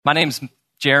My name's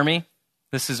Jeremy.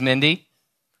 This is Mindy.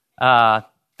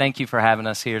 Thank you for having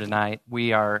us here tonight.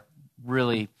 We are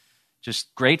really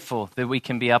just grateful that we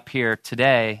can be up here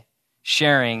today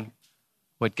sharing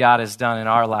what God has done in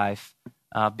our life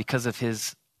because of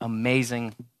his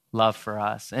amazing love for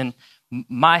us. And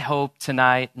my hope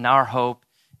tonight and our hope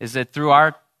is that through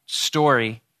our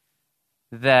story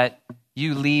that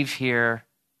you leave here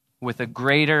with a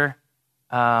greater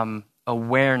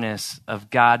awareness of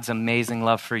God's amazing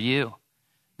love for you.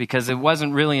 Because it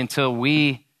wasn't really until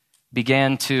we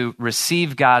began to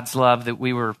receive God's love that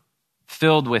we were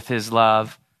filled with his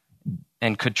love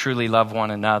and could truly love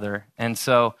one another. And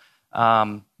so,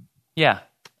 I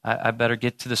better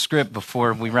get to the script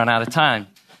before we run out of time.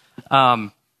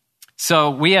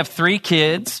 So we have 3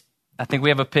 kids. I think we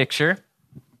have a picture.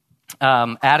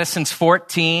 Addison's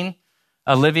 14,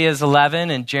 Olivia's 11,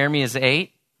 and Jeremy is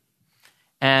 8.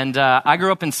 And I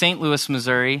grew up in St. Louis,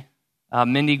 Missouri.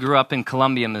 Mindy grew up in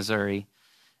Columbia, Missouri.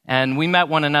 And we met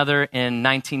one another in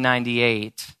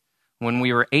 1998 when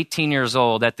we were 18 years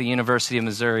old at the University of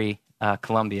Missouri,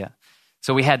 Columbia.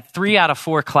 So we had 3 out of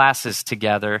 4 classes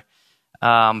together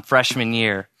freshman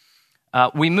year.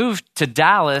 We moved to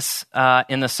Dallas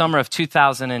in the summer of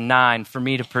 2009 for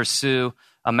me to pursue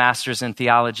a master's in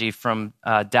theology from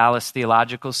Dallas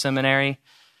Theological Seminary.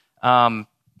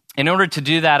 In order to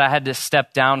do that, I had to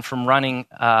step down from running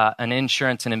an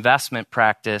insurance and investment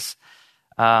practice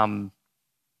as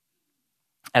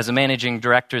a managing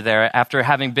director there after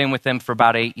having been with them for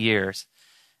about 8 years.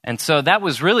 And so that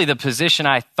was really the position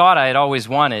I thought I had always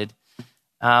wanted,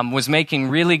 was making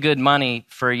really good money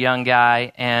for a young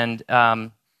guy. And,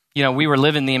 we were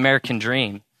living the American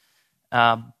dream.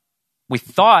 We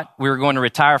thought we were going to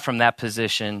retire from that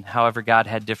position. However, God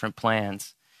had different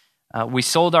plans. We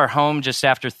sold our home just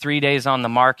after 3 days on the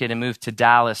market and moved to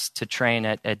Dallas to train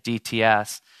at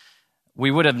DTS.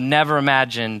 We would have never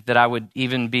imagined that I would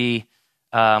even be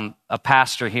a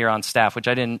pastor here on staff, which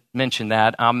I didn't mention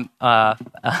that. I'm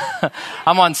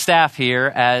on staff here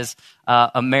as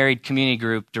a married community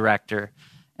group director.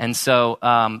 And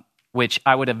so, which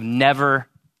I would have never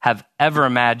have ever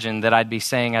imagined that I'd be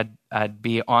saying I'd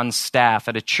be on staff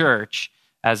at a church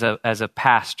as a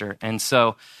pastor. And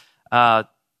so,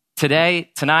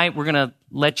 Tonight, we're going to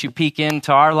let you peek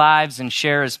into our lives and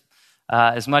share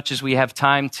as much as we have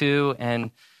time to. And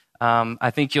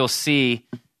I think you'll see,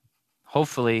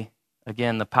 hopefully,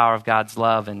 again, the power of God's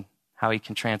love and how he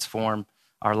can transform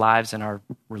our lives and our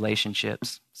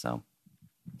relationships. So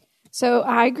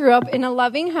I grew up in a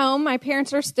loving home. My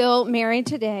parents are still married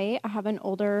today. I have an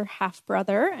older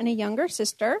half-brother and a younger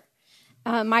sister.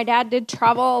 My dad did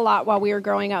travel a lot while we were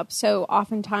growing up, so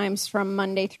oftentimes from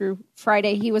Monday through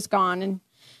Friday he was gone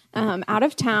and out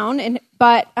of town.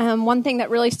 But one thing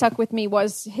that really stuck with me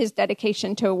was his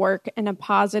dedication to work and a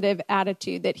positive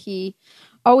attitude that he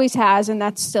always has, and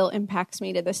that still impacts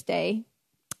me to this day.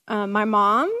 My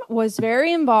mom was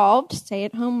very involved,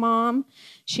 stay-at-home mom.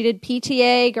 She did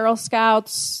PTA, Girl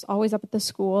Scouts, always up at the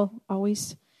school,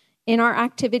 always in our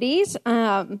activities.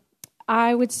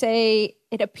 I would say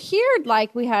it appeared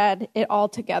like we had it all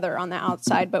together on the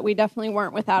outside, but we definitely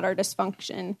weren't without our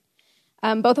dysfunction.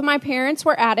 Both of my parents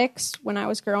were addicts when I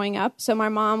was growing up. So my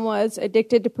mom was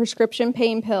addicted to prescription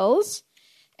pain pills,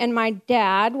 and my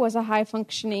dad was a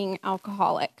high-functioning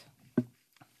alcoholic.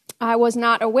 I was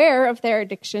not aware of their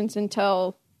addictions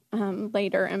until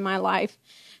later in my life.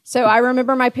 So I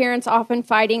remember my parents often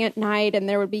fighting at night, and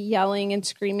there would be yelling and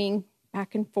screaming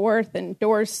back and forth and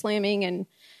doors slamming, and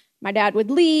my dad would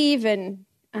leave, and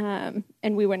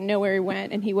we wouldn't know where he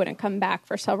went, and he wouldn't come back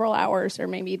for several hours or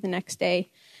maybe the next day.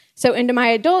 So into my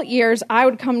adult years, I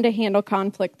would come to handle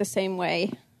conflict the same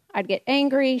way. I'd get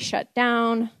angry, shut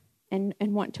down, and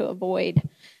want to avoid.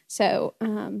 So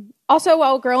also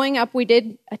while growing up, we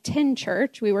did attend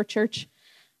church. We were church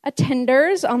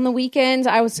attenders on the weekends.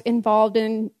 I was involved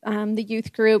in the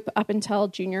youth group up until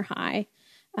junior high.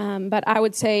 But I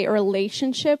would say a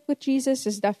relationship with Jesus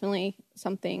is definitely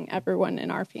something everyone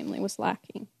in our family was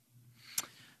lacking.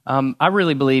 I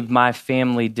really believe my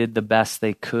family did the best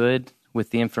they could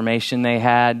with the information they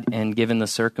had and given the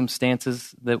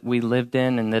circumstances that we lived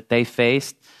in and that they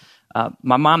faced.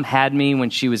 My mom had me when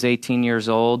she was 18 years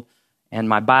old, and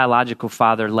my biological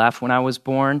father left when I was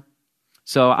born.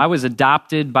 So I was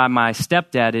adopted by my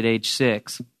stepdad at age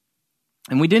 6.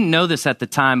 And we didn't know this at the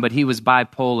time, but he was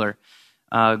bipolar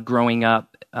growing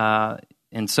up.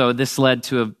 And so this led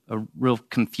to a real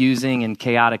confusing and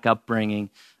chaotic upbringing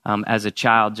as a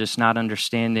child, just not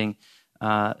understanding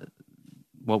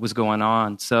what was going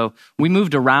on. So we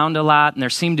moved around a lot, and there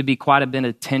seemed to be quite a bit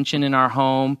of tension in our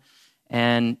home.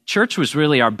 And church was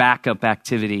really our backup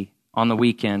activity on the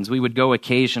weekends. We would go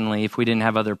occasionally if we didn't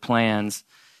have other plans,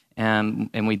 and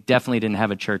we definitely didn't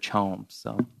have a church home.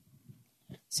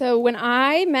 So when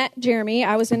I met Jeremy,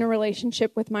 I was in a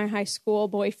relationship with my high school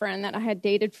boyfriend that I had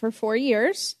dated for 4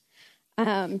 years.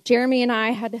 Jeremy and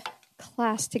I had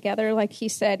class together, like he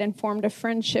said, and formed a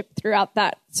friendship throughout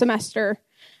that semester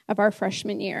of our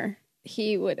freshman year.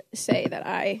 He would say that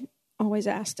I always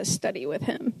asked to study with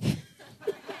him.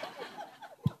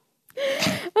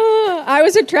 I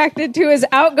was attracted to his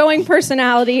outgoing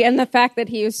personality, and the fact that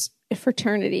he was a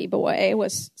fraternity boy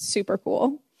was super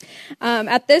cool.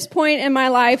 At this point in my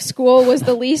life, school was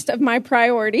the least of my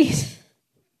priorities.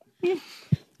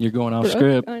 You're going off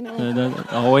script. I know.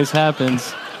 It always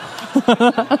happens.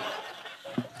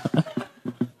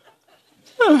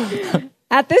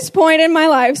 At this point in my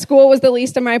life, school was the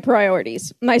least of my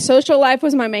priorities. My social life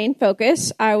was my main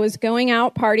focus. I was going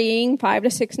out partying 5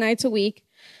 to 6 nights a week,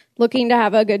 looking to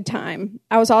have a good time.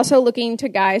 I was also looking to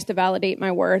guys to validate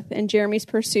my worth, and Jeremy's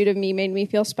pursuit of me made me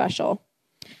feel special.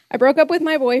 I broke up with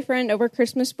my boyfriend over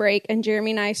Christmas break, and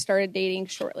Jeremy and I started dating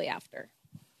shortly after.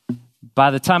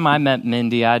 By the time I met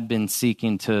Mindy, I'd been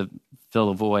seeking to fill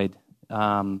a void.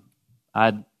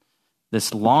 I'd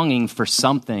this longing for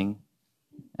something,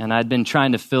 and I'd been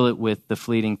trying to fill it with the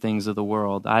fleeting things of the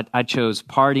world. I chose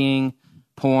partying,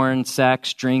 porn,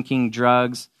 sex, drinking,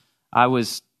 drugs. I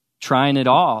was trying it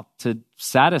all to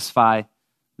satisfy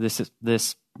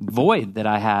this void that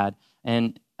I had,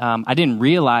 and I didn't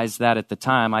realize that at the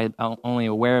time. I'm only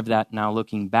aware of that now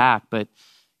looking back. But,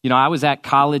 I was at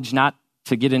college not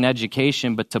to get an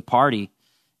education, but to party.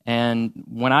 And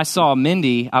when I saw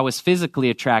Mindy, I was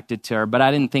physically attracted to her, but I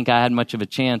didn't think I had much of a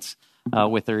chance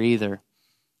with her either.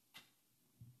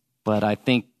 But I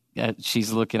think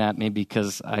she's looking at me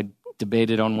because I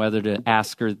debated on whether to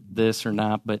ask her this or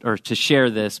not, or to share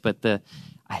this. But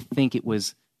I think it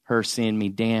was her seeing me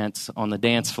dance on the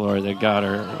dance floor that got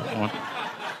her.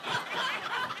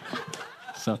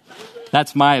 So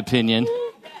that's my opinion.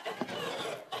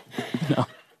 No.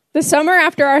 The summer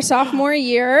after our sophomore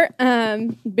year,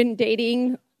 been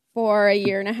dating for a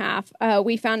year and a half,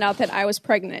 we found out that I was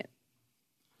pregnant.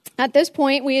 At this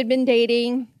point, we had been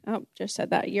dating, a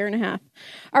year and a half.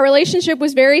 Our relationship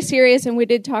was very serious, and we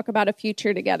did talk about a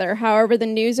future together. However, the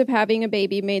news of having a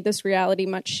baby made this reality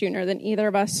much sooner than either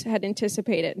of us had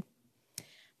anticipated.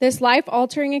 This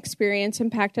life-altering experience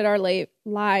impacted our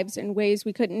lives in ways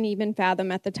we couldn't even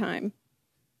fathom at the time.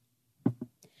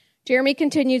 Jeremy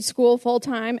continued school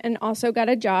full-time and also got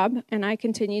a job, and I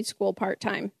continued school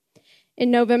part-time.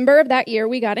 In November of that year,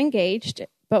 we got engaged,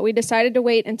 but we decided to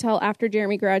wait until after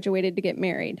Jeremy graduated to get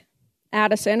married.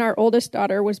 Addison, our oldest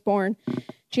daughter, was born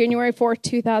January 4th,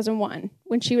 2001.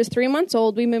 When she was 3 months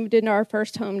old, we moved into our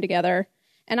first home together,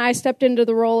 and I stepped into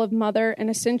the role of mother and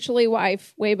essentially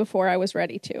wife way before I was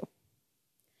ready to.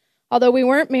 Although we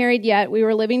weren't married yet, we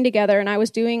were living together, and I was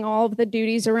doing all of the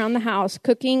duties around the house,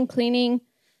 cooking, cleaning,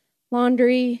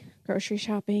 laundry, grocery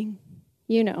shopping,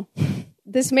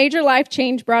 This major life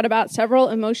change brought about several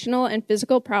emotional and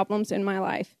physical problems in my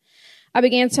life. I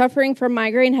began suffering from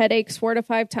migraine headaches 4 to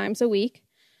 5 times a week.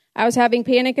 I was having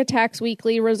panic attacks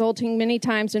weekly, resulting many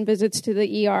times in visits to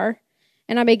the ER,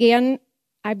 and I began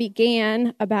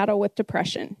a battle with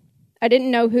depression. I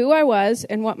didn't know who I was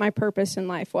and what my purpose in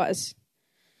life was.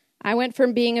 I went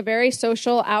from being a very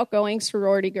social, outgoing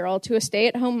sorority girl to a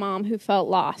stay-at-home mom who felt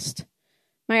lost.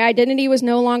 My identity was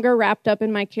no longer wrapped up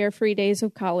in my carefree days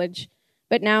of college,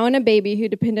 but now in a baby who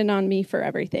depended on me for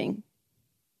everything.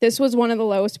 This was one of the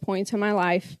lowest points in my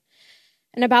life.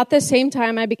 And about the same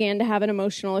time, I began to have an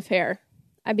emotional affair.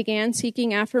 I began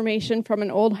seeking affirmation from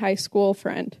an old high school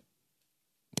friend.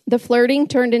 The flirting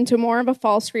turned into more of a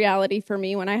false reality for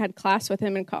me when I had class with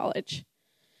him in college.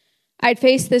 I'd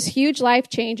faced this huge life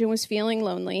change and was feeling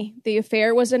lonely. The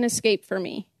affair was an escape for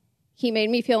me. He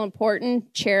made me feel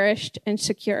important, cherished, and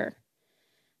secure.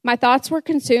 My thoughts were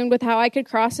consumed with how I could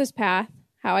cross his path,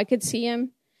 how I could see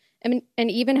him, and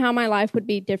even how my life would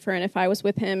be different if I was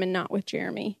with him and not with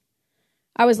Jeremy.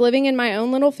 I was living in my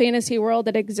own little fantasy world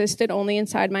that existed only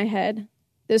inside my head.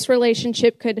 This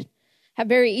relationship could have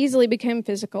very easily become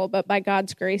physical, but by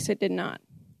God's grace, it did not.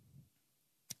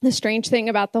 The strange thing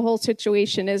about the whole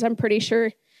situation is I'm pretty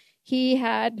sure he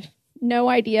had no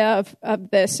idea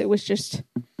of this. It was just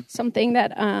something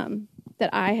that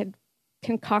I had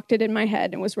concocted in my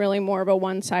head and was really more of a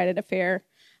one-sided affair.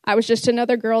 I was just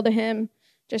another girl to him,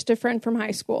 just a friend from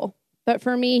high school. But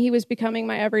for me, he was becoming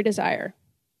my every desire.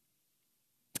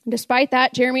 Despite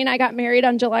that, Jeremy and I got married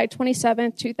on July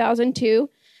 27th, 2002.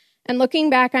 And looking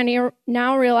back, I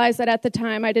now realize that at the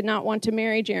time, I did not want to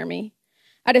marry Jeremy.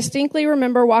 I distinctly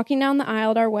remember walking down the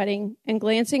aisle at our wedding and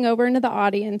glancing over into the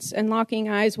audience and locking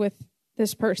eyes with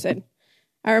this person.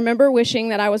 I remember wishing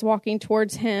that I was walking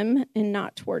towards him and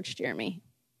not towards Jeremy.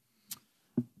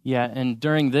 Yeah, and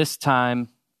during this time,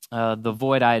 the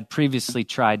void I had previously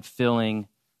tried filling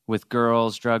with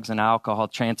girls, drugs, and alcohol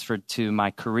transferred to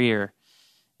my career.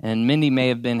 And Mindy may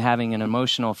have been having an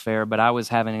emotional affair, but I was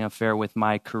having an affair with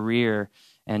my career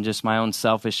and just my own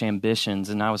selfish ambitions.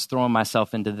 And I was throwing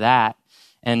myself into that.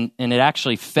 And it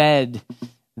actually fed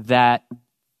that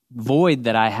void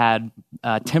that I had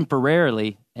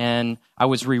temporarily. And I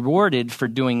was rewarded for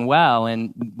doing well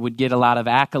and would get a lot of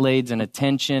accolades and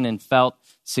attention and felt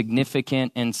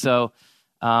significant. And so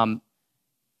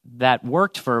that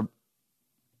worked for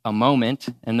a moment.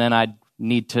 And then I'd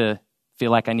need to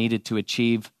feel like I needed to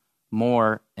achieve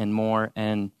more and more.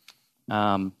 And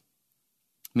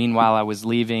meanwhile, I was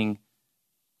leaving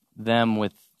them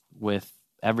with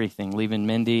everything, leaving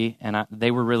Mindy, and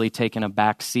they were really taking a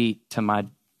back seat to my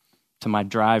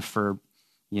drive for,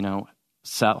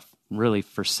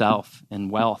 self and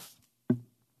wealth.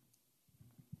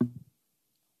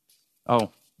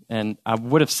 Oh, and I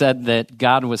would have said that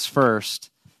God was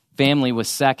first, family was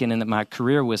second, and that my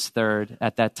career was third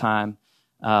at that time.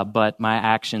 But my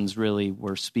actions really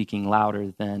were speaking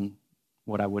louder than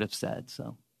what I would have said.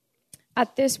 So,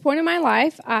 at this point in my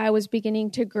life, I was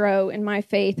beginning to grow in my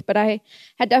faith, but I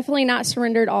had definitely not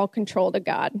surrendered all control to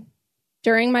God.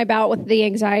 During my bout with the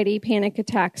anxiety, panic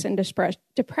attacks, and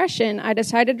depression, I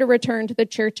decided to return to the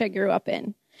church I grew up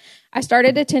in. I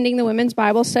started attending the women's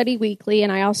Bible study weekly,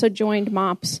 and I also joined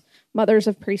MOPS, Mothers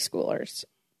of Preschoolers.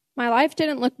 My life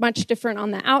didn't look much different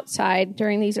on the outside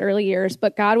during these early years,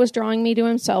 but God was drawing me to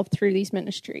himself through these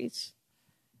ministries.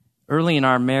 Early in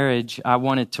our marriage, I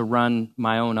wanted to run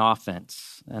my own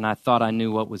offense, and I thought I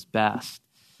knew what was best.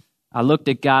 I looked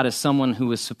at God as someone who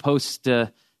was supposed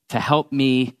to help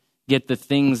me get the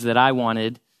things that I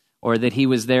wanted, or that he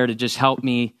was there to just help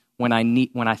me when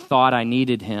I thought I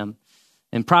needed him.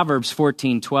 And Proverbs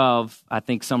 14:12, I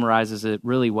think, summarizes it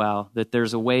really well, that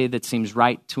there's a way that seems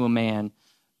right to a man,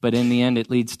 but in the end it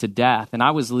leads to death. And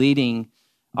I was leading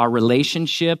our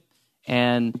relationship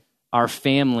and our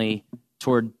family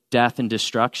toward death and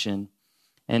destruction.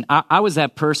 And I was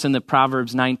that person that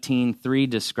Proverbs 19:3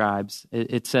 describes.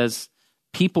 It says,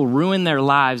 people ruin their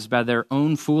lives by their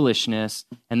own foolishness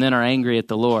and then are angry at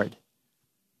the Lord.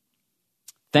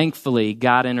 Thankfully,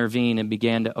 God intervened and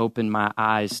began to open my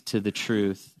eyes to the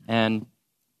truth. And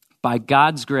by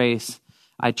God's grace,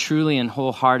 I truly and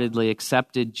wholeheartedly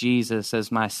accepted Jesus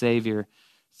as my Savior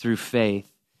through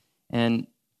faith. And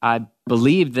I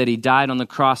believed that he died on the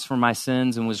cross for my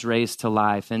sins and was raised to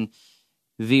life. And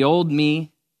the old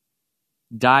me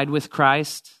died with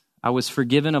Christ. I was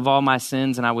forgiven of all my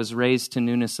sins, and I was raised to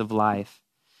newness of life.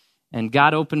 And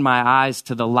God opened my eyes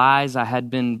to the lies I had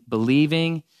been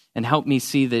believing and helped me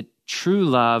see that true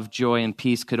love, joy, and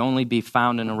peace could only be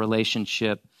found in a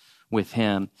relationship with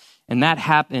him. And that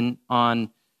happened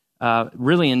on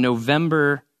really in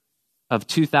November of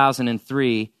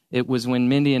 2003. It was when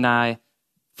Mindy and I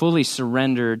fully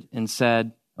surrendered and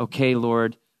said, okay,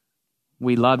 Lord,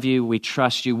 we love you, we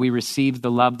trust you, we receive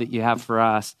the love that you have for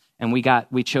us. And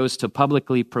we chose to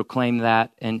publicly proclaim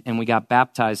that, and we got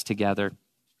baptized together.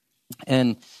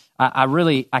 And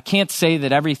I can't say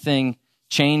that everything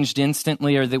changed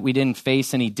instantly or that we didn't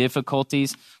face any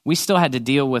difficulties. We still had to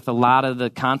deal with a lot of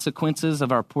the consequences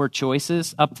of our poor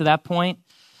choices up to that point.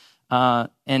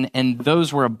 And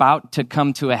those were about to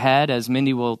come to a head, as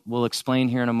Mindy will explain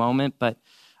here in a moment. But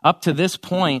up to this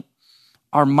point,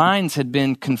 our minds had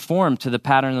been conformed to the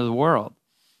pattern of the world.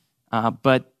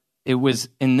 But it was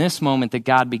in this moment that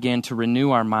God began to renew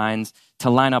our minds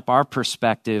to line up our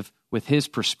perspective with his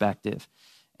perspective.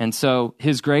 And so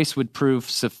his grace would prove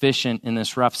sufficient in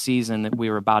this rough season that we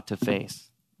were about to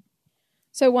face.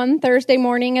 So one Thursday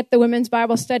morning at the women's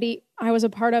Bible study I was a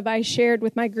part of, I shared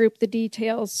with my group the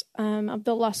details of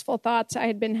the lustful thoughts I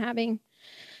had been having.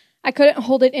 I couldn't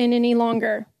hold it in any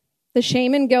longer. The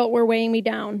shame and guilt were weighing me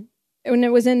down. And it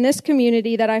was in this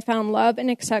community that I found love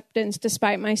and acceptance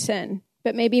despite my sin.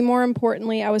 But maybe more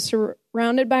importantly, I was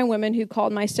surrounded by women who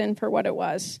called my sin for what it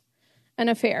was, an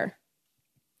affair.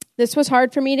 This was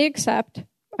hard for me to accept.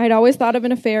 I'd always thought of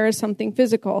an affair as something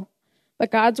physical.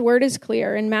 But God's word is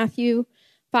clear. In Matthew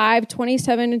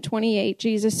 5:27 and 28,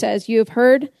 Jesus says, "You have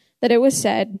heard that it was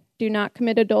said, 'Do not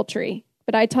commit adultery.'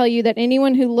 But I tell you that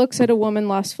anyone who looks at a woman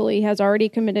lustfully has already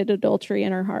committed adultery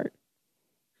in her heart."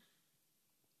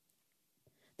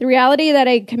 The reality that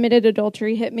I committed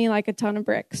adultery hit me like a ton of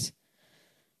bricks.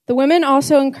 The women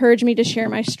also encouraged me to share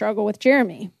my struggle with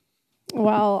Jeremy.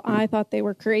 Well, I thought they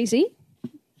were crazy.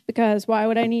 because why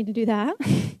would I need to do that?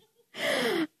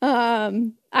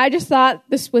 I just thought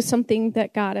this was something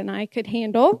that God and I could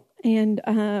handle and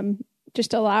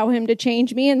just allow him to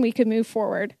change me and we could move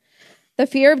forward. The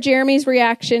fear of Jeremy's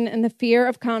reaction and the fear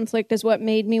of conflict is what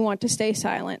made me want to stay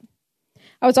silent.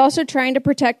 I was also trying to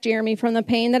protect Jeremy from the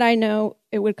pain that I know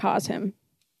it would cause him.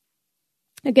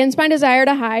 Against my desire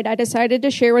to hide, I decided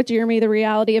to share with Jeremy the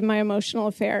reality of my emotional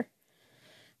affair.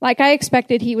 Like I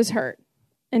expected, he was hurt,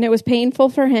 and it was painful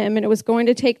for him, and it was going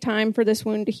to take time for this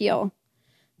wound to heal.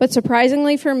 But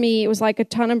surprisingly for me, it was like a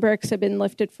ton of bricks had been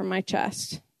lifted from my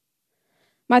chest.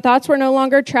 My thoughts were no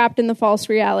longer trapped in the false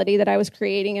reality that I was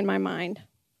creating in my mind.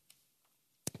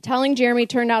 Telling Jeremy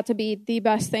turned out to be the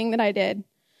best thing that I did.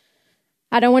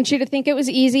 I don't want you to think it was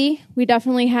easy. We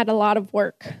definitely had a lot of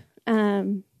work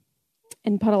and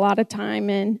put a lot of time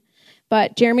in.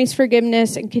 But Jeremy's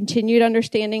forgiveness and continued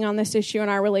understanding on this issue in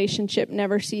our relationship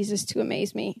never ceases to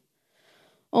amaze me.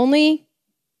 Only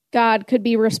God could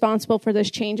be responsible for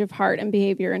this change of heart and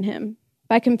behavior in him.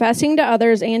 By confessing to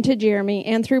others and to Jeremy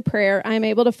and through prayer, I am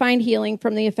able to find healing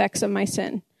from the effects of my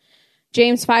sin.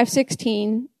 James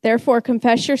 5:16, therefore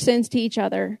confess your sins to each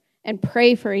other and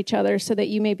pray for each other so that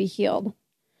you may be healed.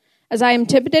 As I am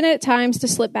tempted at times to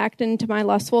slip back into my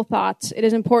lustful thoughts, it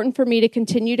is important for me to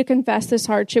continue to confess this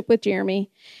hardship with Jeremy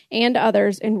and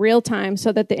others in real time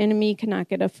so that the enemy cannot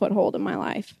get a foothold in my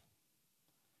life.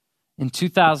 In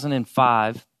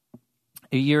 2005,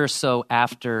 a year or so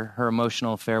after her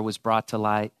emotional affair was brought to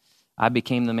light, I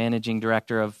became the managing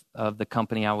director of the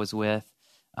company I was with,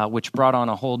 which brought on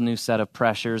a whole new set of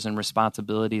pressures and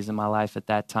responsibilities in my life at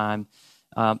that time.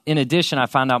 In addition, I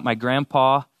found out my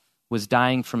grandpa was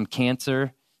dying from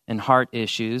cancer and heart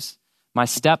issues. My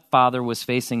stepfather was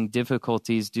facing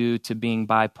difficulties due to being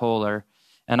bipolar,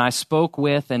 and I spoke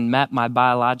with and met my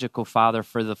biological father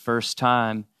for the first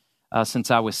time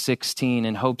since I was 16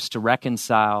 in hopes to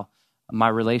reconcile my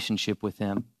relationship with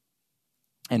him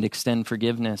and extend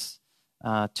forgiveness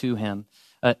to him.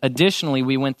 Additionally,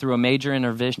 we went through a major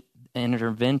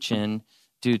intervention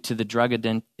due to the drug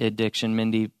addiction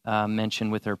Mindy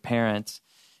mentioned with her parents.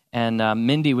 And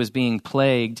Mindy was being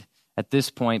plagued at this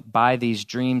point by these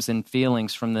dreams and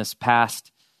feelings from this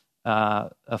past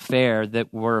affair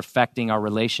that were affecting our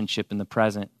relationship in the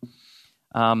present.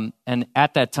 And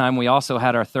at that time, we also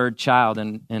had our third child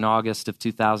in August of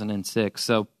 2006.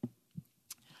 So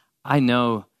I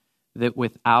know that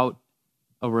without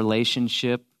a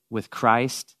relationship with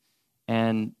Christ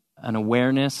and an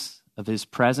awareness of his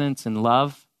presence and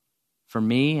love for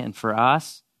me and for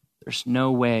us, there's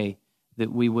no way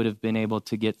that we would have been able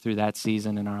to get through that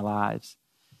season in our lives.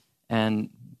 And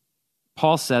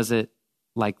Paul says it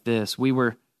like this: we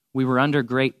were under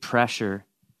great pressure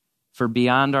far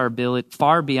beyond our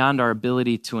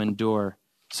ability to endure,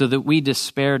 so that we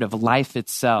despaired of life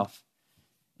itself.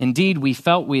 Indeed, we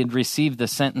felt we had received the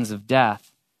sentence of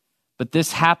death, but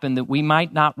this happened that we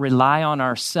might not rely on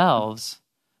ourselves,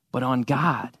 but on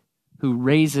God, who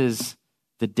raises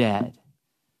the dead.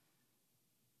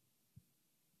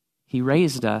 He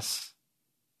raised us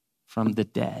from the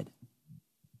dead.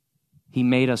 He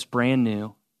made us brand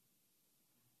new,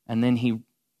 and then he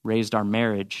raised our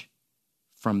marriage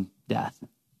from death.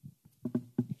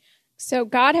 So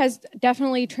God has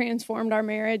definitely transformed our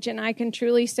marriage, and I can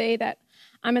truly say that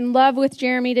I'm in love with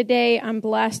Jeremy today. I'm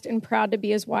blessed and proud to be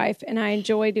his wife, and I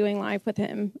enjoy doing life with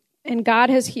him. And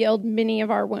God has healed many of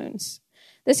our wounds.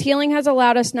 This healing has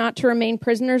allowed us not to remain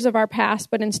prisoners of our past,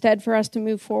 but instead for us to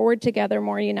move forward together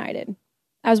more united.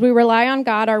 As we rely on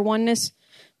God, our oneness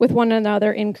with one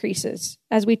another increases.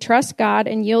 As we trust God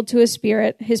and yield to his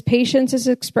Spirit, his patience is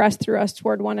expressed through us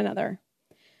toward one another.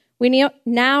 We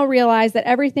now realize that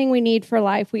everything we need for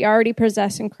life we already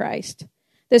possess in Christ.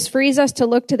 This frees us to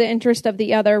look to the interest of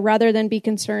the other rather than be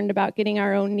concerned about getting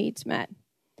our own needs met.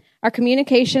 Our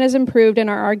communication has improved and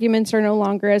our arguments are no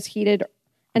longer as heated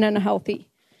and unhealthy.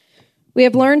 We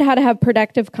have learned how to have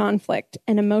productive conflict,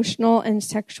 and emotional and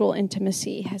sexual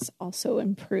intimacy has also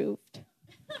improved.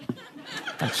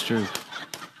 That's true.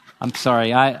 I'm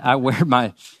sorry. I wear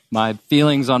my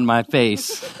feelings on my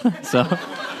face, so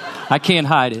I can't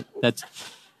hide it. That's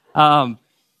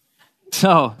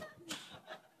so.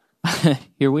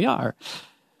 Here we are.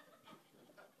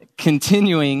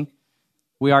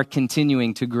 We are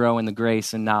continuing to grow in the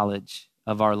grace and knowledge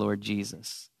of our Lord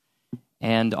Jesus.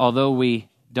 And although we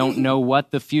don't know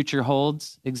what the future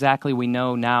holds exactly, we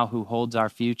know now who holds our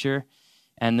future.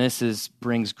 And this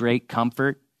brings great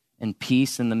comfort and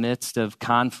peace in the midst of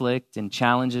conflict and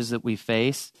challenges that we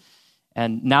face.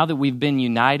 And now that we've been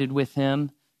united with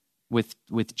him,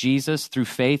 with Jesus through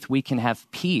faith, we can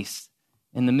have peace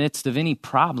in the midst of any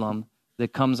problem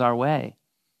that comes our way.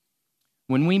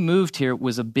 when we moved here, it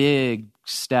was a big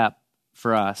step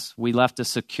for us. We left a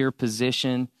secure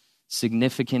position,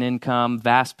 significant income,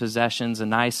 vast possessions, a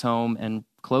nice home, and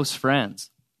close friends.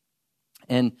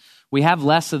 And we have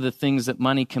less of the things that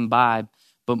money can buy,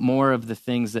 but more of the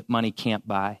things that money can't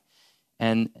buy.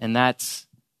 And that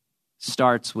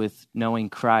starts with knowing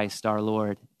Christ, our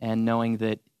Lord, and knowing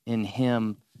that in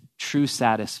him, true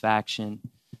satisfaction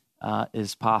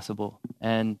is possible.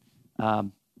 And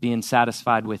being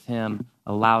satisfied with him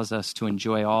allows us to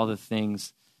enjoy all the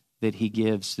things that he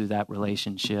gives through that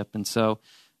relationship. And so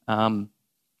I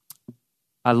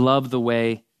love the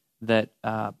way that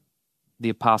the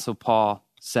Apostle Paul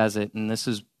says it, and this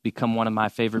has become one of my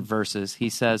favorite verses. He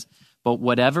says, "But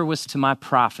whatever was to my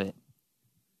profit,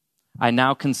 I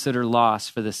now consider loss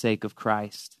for the sake of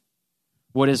Christ.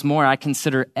 What is more, I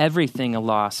consider everything a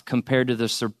loss compared to the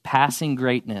surpassing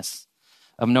greatness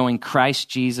of knowing Christ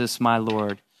Jesus my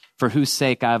Lord, for whose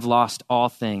sake I have lost all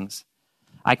things.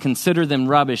 I consider them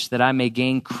rubbish that I may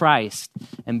gain Christ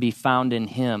and be found in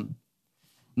him,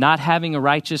 not having a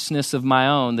righteousness of my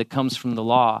own that comes from the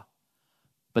law,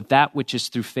 but that which is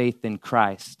through faith in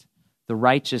Christ, the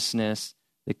righteousness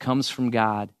that comes from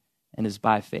God and is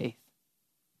by faith."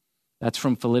 That's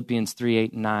from Philippians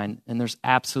 3:8-9. And there's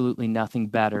absolutely nothing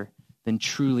better than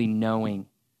truly knowing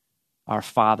our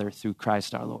Father through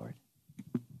Christ our Lord.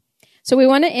 So we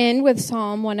want to end with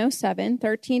Psalm 107,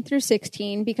 13 through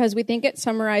 16, because we think it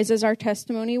summarizes our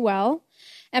testimony well,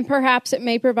 and perhaps it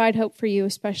may provide hope for you,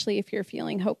 especially if you're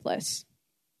feeling hopeless.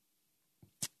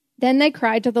 "Then they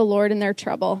cried to the Lord in their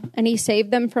trouble, and he saved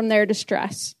them from their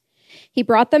distress. He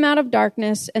brought them out of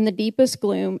darkness and the deepest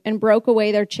gloom and broke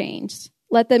away their chains.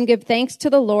 Let them give thanks to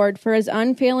the Lord for his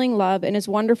unfailing love and his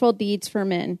wonderful deeds for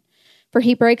men, for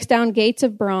he breaks down gates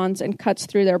of bronze and cuts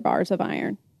through their bars of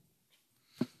iron."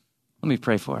 Let me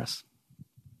pray for us.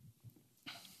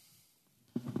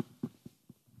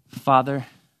 Father,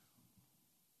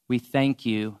 we thank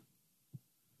you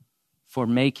for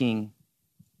making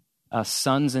us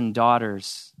sons and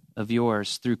daughters of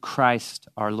yours through Christ,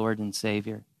 our Lord and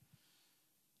Savior.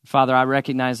 Father, I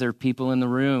recognize there are people in the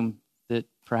room that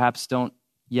perhaps don't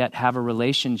yet have a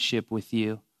relationship with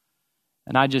you.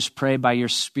 And I just pray by your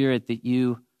Spirit that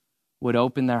you would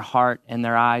open their heart and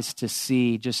their eyes to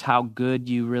see just how good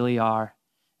you really are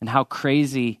and how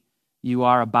crazy you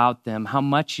are about them, how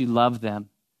much you love them.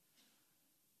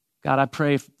 God, I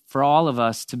pray for all of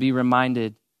us to be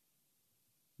reminded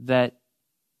that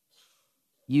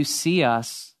you see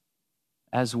us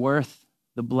as worth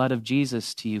the blood of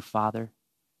Jesus to you, Father,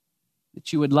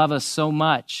 that you would love us so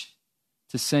much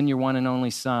to send your one and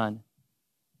only Son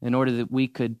in order that we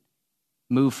could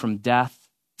move from death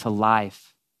to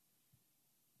life.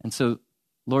 And so,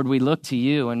 Lord, we look to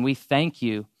you and we thank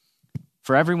you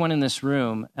for everyone in this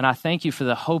room. And I thank you for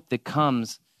the hope that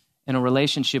comes in a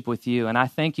relationship with you. And I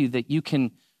thank you that you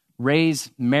can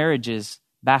raise marriages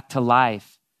back to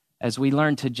life as we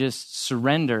learn to just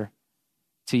surrender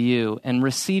to you and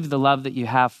receive the love that you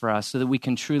have for us so that we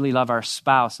can truly love our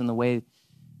spouse in the way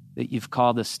that you've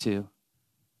called us to.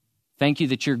 Thank you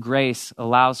that your grace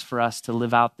allows for us to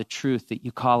live out the truth that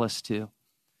you call us to.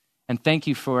 And thank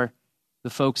you for the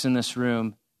folks in this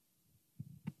room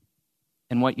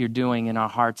and what you're doing in our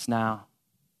hearts now.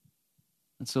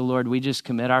 And so, Lord, we just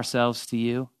commit ourselves to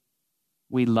you.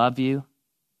 We love you,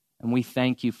 and we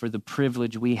thank you for the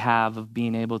privilege we have of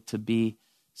being able to be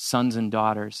sons and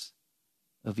daughters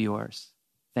of yours.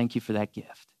 Thank you for that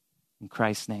gift. In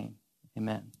Christ's name,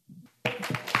 amen.